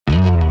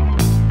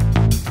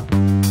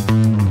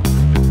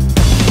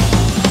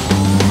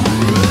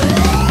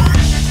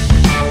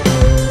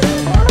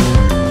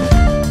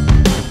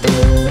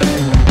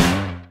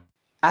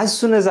As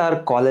soon as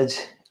our college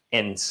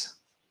ends,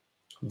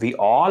 we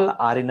all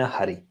are in a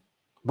hurry.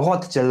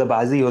 बहुत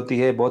जल्दबाजी होती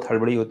है, बहुत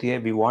हड़बड़ी होती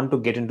है. We want to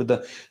get into the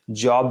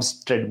jobs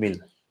treadmill,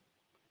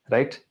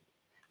 right?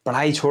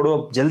 पढ़ाई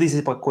छोड़ो, जल्दी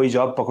से कोई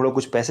जॉब पकड़ो,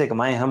 कुछ पैसे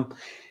कमाएं हम.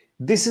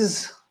 This is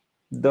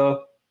the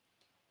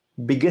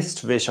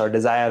biggest wish or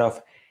desire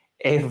of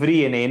every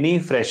and any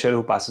fresher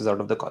who passes out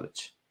of the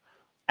college.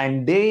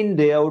 And day in,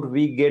 day out,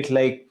 we get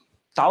like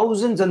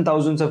thousands and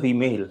thousands of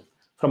email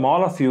from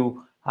all of you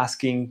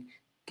asking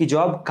कि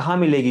job कहाँ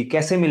मिलेगी,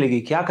 कैसे मिलेगी,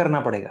 क्या करना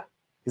पड़ेगा,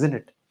 isn't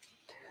it?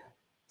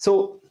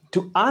 So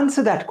to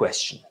answer that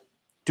question,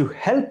 to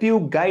help you,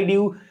 guide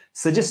you,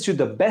 suggest you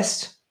the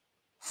best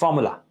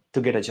formula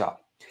to get a job,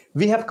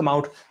 we have come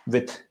out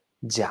with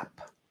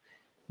JAP,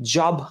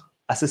 Job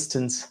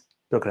Assistance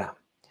Program.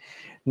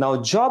 Now,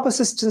 Job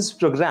Assistance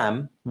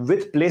Program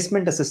with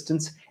placement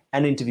assistance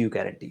and interview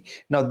guarantee.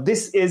 Now,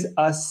 this is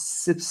a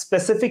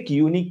specific,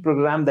 unique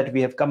program that we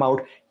have come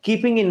out,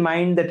 keeping in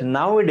mind that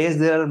nowadays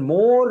there are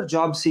more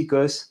job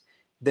seekers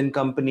than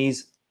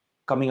companies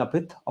coming up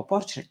with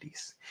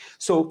opportunities.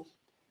 So,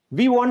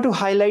 we want to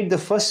highlight the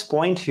first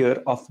point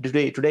here of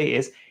today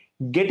is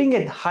getting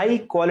a high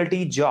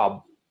quality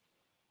job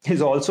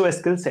is also a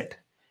skill set.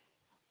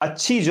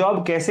 अच्छी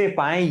job कैसे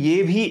पाएं,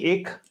 ये भी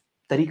एक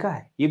तरीका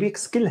है, ये भी एक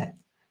स्किल है.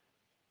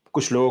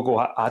 कुछ लोगों को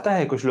आता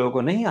है, कुछ लोगों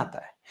को नहीं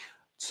आता है.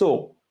 So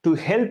to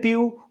help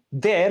you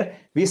there,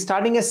 we are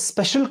starting a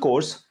special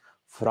course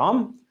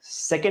from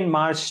 2nd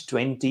March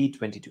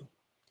 2022.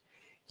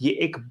 ये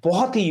एक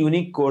बहुत ही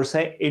यूनिक कोर्स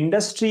है,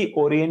 इंडस्ट्री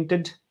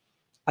ओरिएंटेड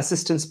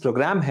असिस्टेंस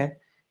प्रोग्राम है,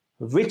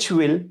 which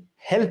will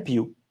help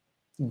you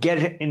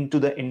get into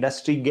the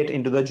industry, get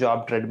into the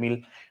job treadmill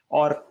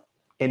or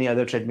any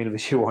other treadmill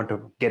which you want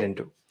to get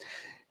into.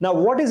 Now,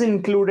 what is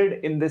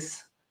included in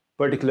this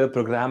particular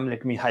program?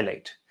 Let me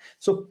highlight.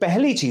 So,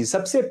 पहली चीज,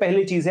 सबसे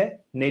पहली चीज है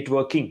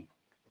networking.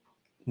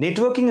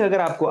 Networking अगर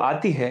आपको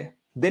आती है,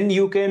 then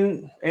you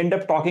can end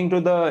up talking to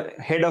the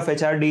head of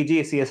HRDG,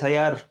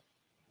 CSIR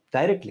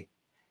directly.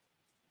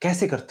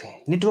 कैसे करते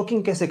हैं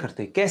नेटवर्किंग, कैसे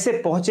करते हैं, कैसे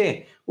पहुंचे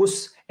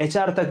उस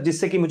एचआर तक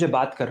जिससे कि मुझे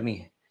बात करनी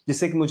है,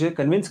 जिससे कि मुझे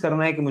कन्विंस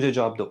करना है कि मुझे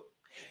जॉब दो.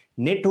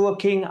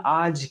 नेटवर्किंग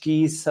आज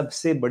की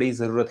सबसे बड़ी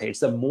जरूरत है.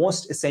 It's the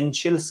most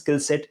essential skill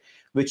set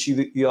which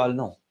you all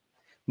know,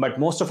 but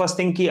most of us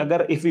think कि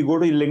अगर if we go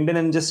to LinkedIn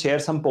and just share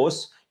some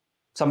post,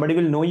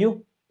 somebody will know you.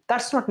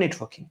 That's not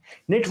networking.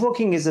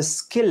 Networking is a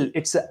skill,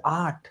 it's an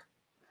art,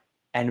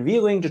 and we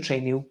are going to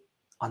train you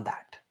on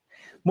that.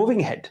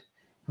 Moving ahead,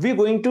 we're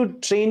going to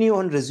train you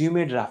on resume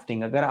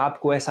drafting. अगर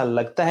आपको ऐसा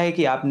लगता है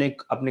कि आपने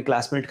अपने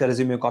classmate का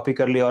resume copy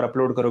कर लिया और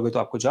अपलोड करोगे तो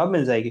आपको जॉब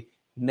मिल जाएगी,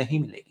 नहीं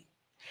मिलेगी.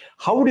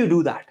 How would you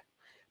do that?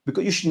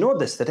 Because you should know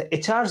this, that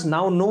HRs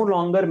now no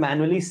longer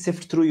manually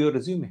sift through your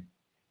resume.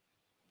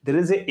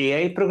 There is an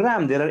AI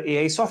program, there are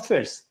AI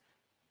softwares,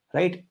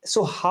 right?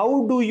 So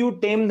how do you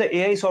tame the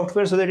AI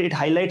software so that it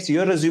highlights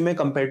your resume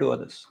compared to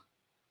others?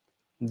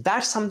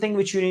 That's something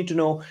which you need to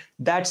know.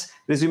 That's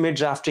resume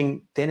drafting.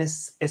 Then is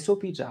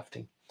SOP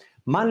drafting.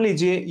 मान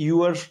लीजिए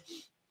you are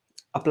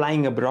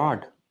applying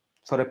abroad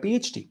for a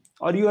PhD,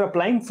 or you are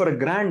applying for a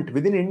grant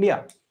within India,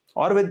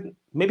 or with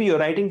maybe you're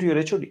writing to your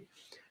HOD.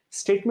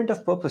 Statement of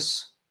purpose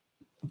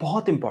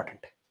बहुत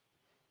important है.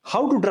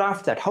 How to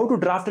draft that? How to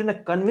draft in a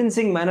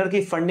convincing manner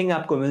कि funding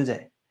आपको मिल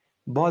जाए,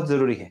 बहुत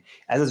जरूरी है.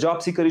 As a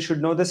job seeker you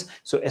should know this.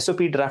 So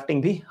SOP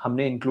drafting भी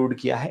हमने include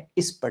किया है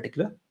इस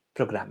particular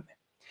program में.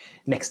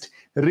 Next,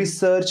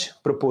 research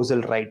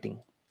proposal writing.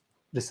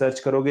 Research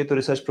करोगे तो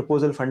रिसर्च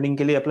प्रपोजल फंडिंग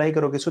के लिए अप्लाई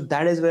करोगे, so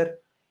that is where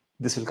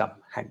this will come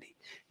handy.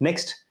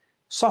 Next,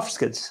 soft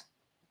skills,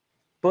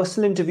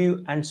 personal interview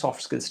and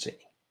soft skills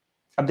training.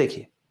 अब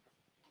देखिए,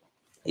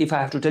 if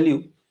I have to tell you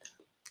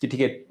कि ठीक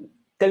है,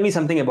 tell me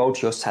something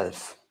about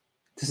yourself,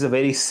 this is a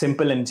very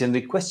simple and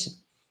generic question,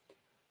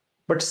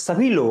 but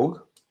सभी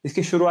लोग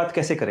इसकी शुरुआत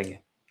कैसे करेंगे?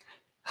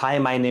 हाय,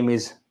 my name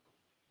is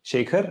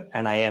Shekhar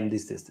and I am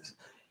this this this.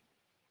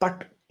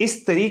 But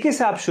इस तरीके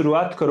से आप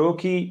शुरुआत करो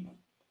कि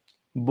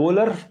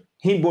बोलर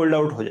ही बोल्ड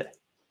आउट हो जाए,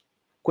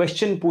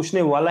 क्वेश्चन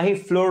पूछने वाला ही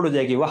फ्लोर्ड हो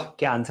जाएगी, वाह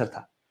क्या आंसर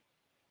था.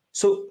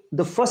 So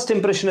the first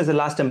impression is the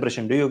last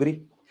impression. Do you agree?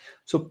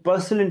 So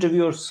personal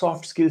interview और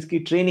सॉफ्ट स्किल्स की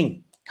ट्रेनिंग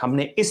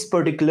हमने इस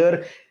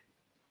पर्टिकुलर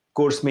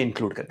कोर्स में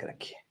इंक्लूड करके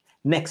रखी है.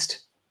 Next,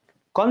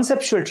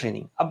 conceptual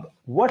training. अब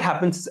व्हाट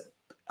हैपेंस,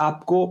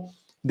 आपको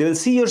they will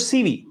see your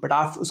CV, but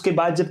आप उसके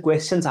बाद जब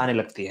क्वेश्चंस आने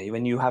लगती है,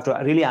 when you have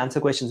to really answer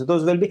questions,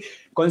 those will be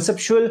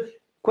conceptual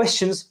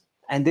questions,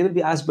 and they will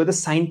be asked by the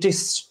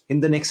scientists in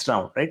the next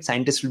round, right?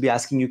 Scientists will be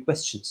asking you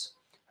questions,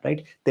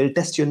 right? They'll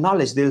test your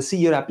knowledge, they'll see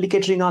your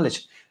applicatory knowledge.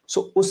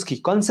 So uski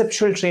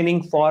conceptual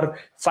training for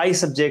 5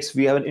 subjects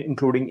we are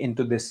including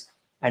into this,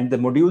 and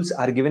the modules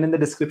are given in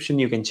the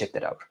description, you can check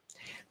that out.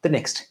 The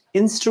next,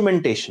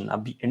 instrumentation.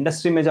 Ab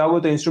industry mein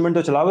jaoge to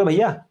instrument to chalaoge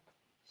bhaiya,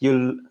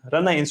 you'll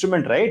run an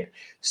instrument,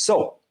 right?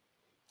 So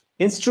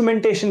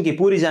instrumentation ki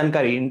puri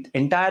jankari,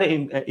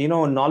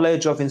 entire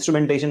knowledge of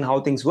instrumentation,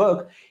 how things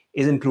work,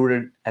 is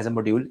included as a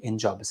module in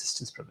job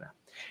assistance program.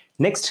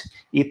 Next,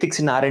 ethics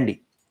in R&D.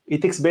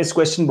 Ethics based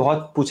question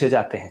बहुत पूछे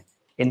जाते हैं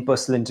in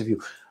personal interview.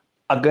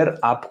 अगर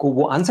आपको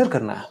वो answer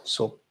करना है,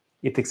 सो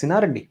ethics इन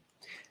R&D.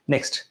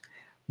 Next,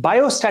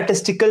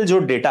 बायोस्टैटिस्टिकल जो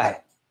डेटा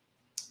है,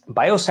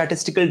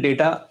 बायोस्टैटिस्टिकल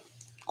डेटा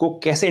को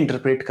कैसे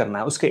इंटरप्रेट करना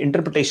है, उसके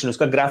इंटरप्रिटेशन,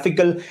 उसका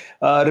graphical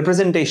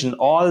representation,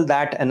 all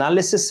that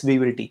analysis we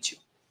will teach you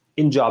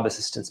in job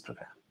assistance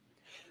programme.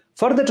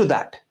 Further to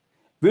that,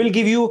 we will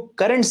give you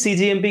current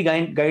CGMP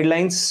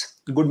guidelines,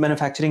 good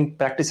manufacturing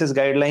practices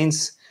guidelines,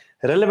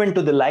 relevant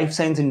to the life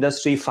science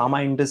industry,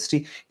 pharma industry.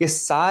 ये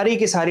सारी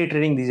की सारी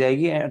training दी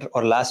जाएगी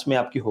और last में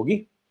आपकी होगी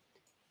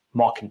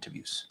mock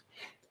interviews.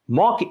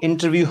 Mock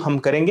interview हम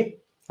करेंगे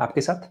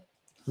आपके साथ.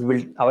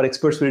 Our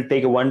experts will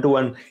take a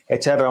one-to-one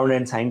HR round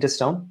and scientist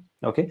round,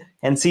 okay,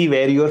 and see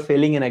where you are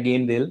failing, and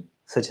again they'll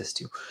suggest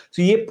you. So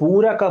ये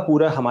पूरा का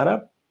पूरा हमारा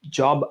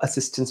जॉब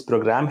असिस्टेंस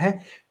प्रोग्राम है.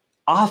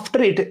 After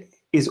it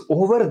is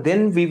over,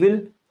 then we will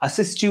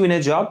assist you in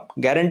a job.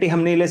 Guarantee हम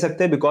नहीं ले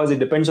सकते because it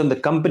depends on the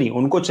company.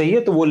 उनको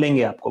चाहिए तो वो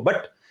लेंगे आपको. But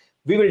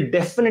we will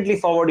definitely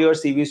forward your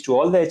CVs to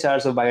all the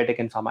HRs of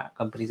biotech and pharma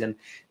companies, and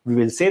we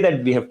will say that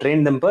we have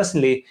trained them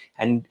personally.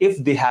 And if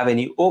they have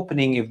any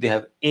opening, if they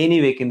have any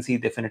vacancy,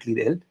 definitely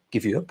they'll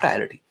give you a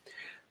priority.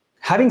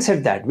 Having said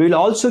that, we will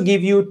also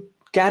give you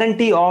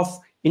guarantee of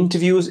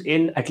interviews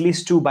in at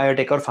least 2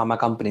 biotech or pharma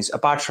companies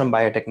apart from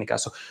Biotecnika.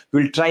 So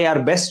we'll try our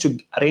best to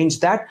arrange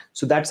that.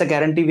 So that's a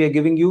guarantee we are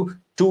giving you,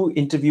 2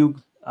 interview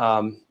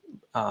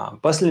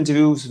personal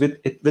interviews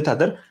with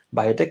other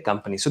biotech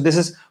companies. So this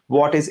is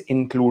what is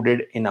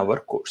included in our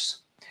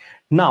course.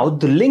 Now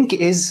the link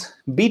is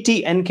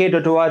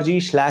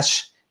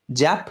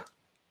btnk.org/JAP,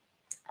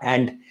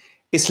 and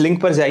इस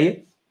link पर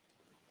जाइए.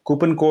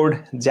 Coupon code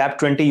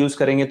JAP20 use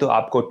करेंगे तो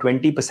आपको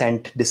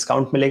 20%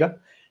 discount मिलेगा.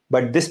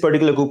 But this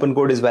particular coupon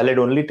code is valid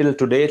only till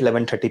today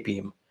 11:30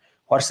 PM,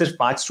 और सिर्फ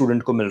 5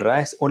 student को मिल रहा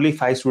है. Only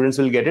 5 students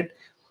will get it.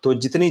 तो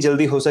जितनी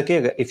जल्दी हो सके,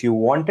 if you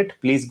want it,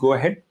 please go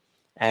ahead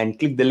and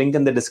click the link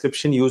in the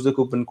description, use the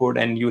coupon code,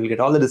 and you will get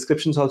all the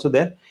descriptions also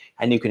there,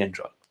 and you can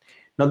enroll.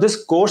 Now this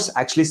course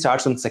actually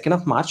starts on 2nd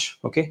of March,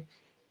 okay?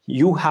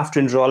 You have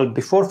to enroll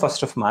before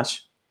 1st of March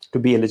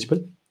to be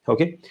eligible,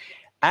 okay?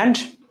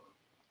 And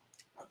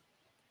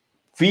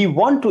we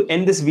want to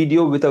end this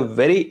video with a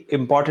very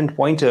important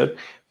pointer,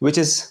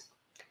 which is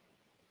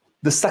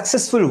the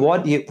successful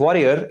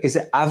warrior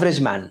is an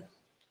average man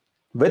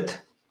with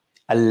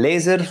a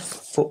laser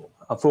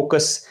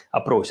focus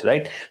approach,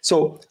 right? So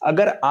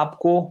अगर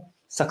आपको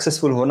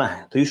successful होना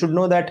है तो you should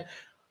know that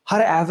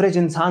her average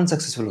इंसान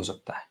successful हो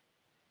सकता है,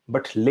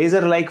 but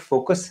laser like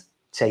focus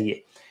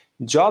चाहिए.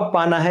 जॉब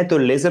पाना है तो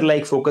लेजर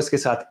लाइक फोकस के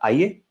साथ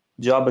आइए,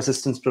 जॉब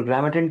असिस्टेंस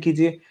प्रोग्राम अटेंड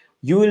कीजिए.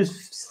 You will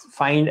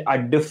find a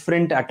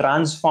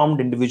transformed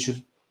individual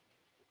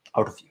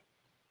out of you.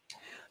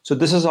 So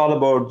this is all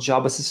about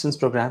job assistance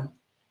program.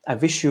 I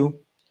wish you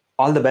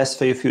all the best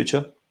for your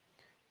future.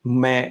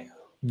 मैं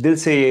दिल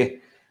से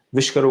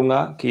wish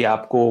करूंगा कि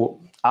आपको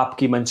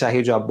आपकी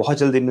मनचाही job बहुत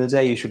जल्दी मिल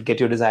जाए. You should get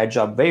your desired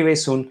job very, very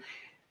soon.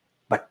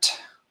 But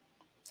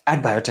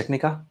at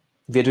Biotecnika,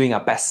 we are doing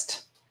our best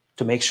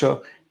to make sure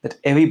that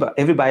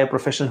every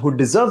bioprofessional who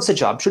deserves a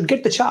job should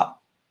get the job.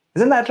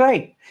 Isn't that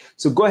right?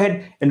 So go ahead,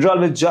 enroll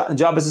with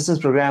job assistance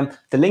program.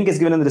 The link is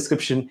given in the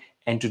description.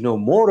 And to know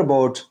more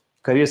about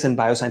careers in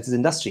biosciences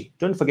industry,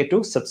 don't forget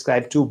to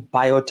subscribe to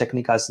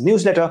Biotechnika's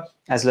newsletter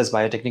as well as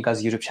Biotechnika's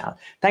YouTube channel.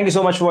 Thank you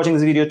so much for watching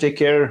this video. Take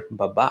care.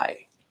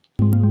 Bye-bye.